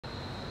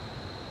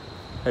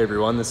Hey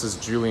everyone, this is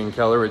Julian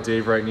Keller with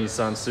Dave Wright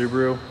Nissan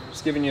Subaru.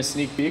 Just giving you a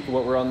sneak peek of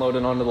what we're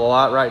unloading onto the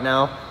lot right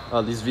now.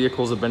 These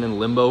vehicles have been in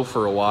limbo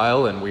for a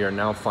while and we are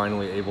now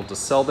finally able to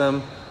sell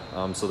them.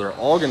 So they're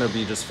all gonna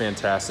be just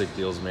fantastic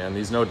deals, man.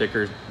 These no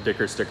dicker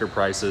sticker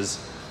prices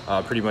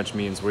pretty much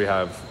means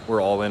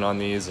we're all in on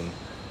these, and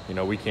you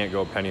know, we can't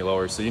go a penny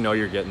lower. So you know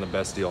you're getting the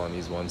best deal on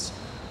these ones.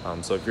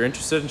 So if you're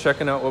interested in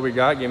checking out what we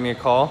got, give me a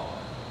call.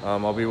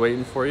 I'll be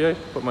waiting for you.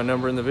 Put my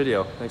number in the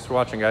video. Thanks for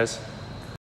watching, guys.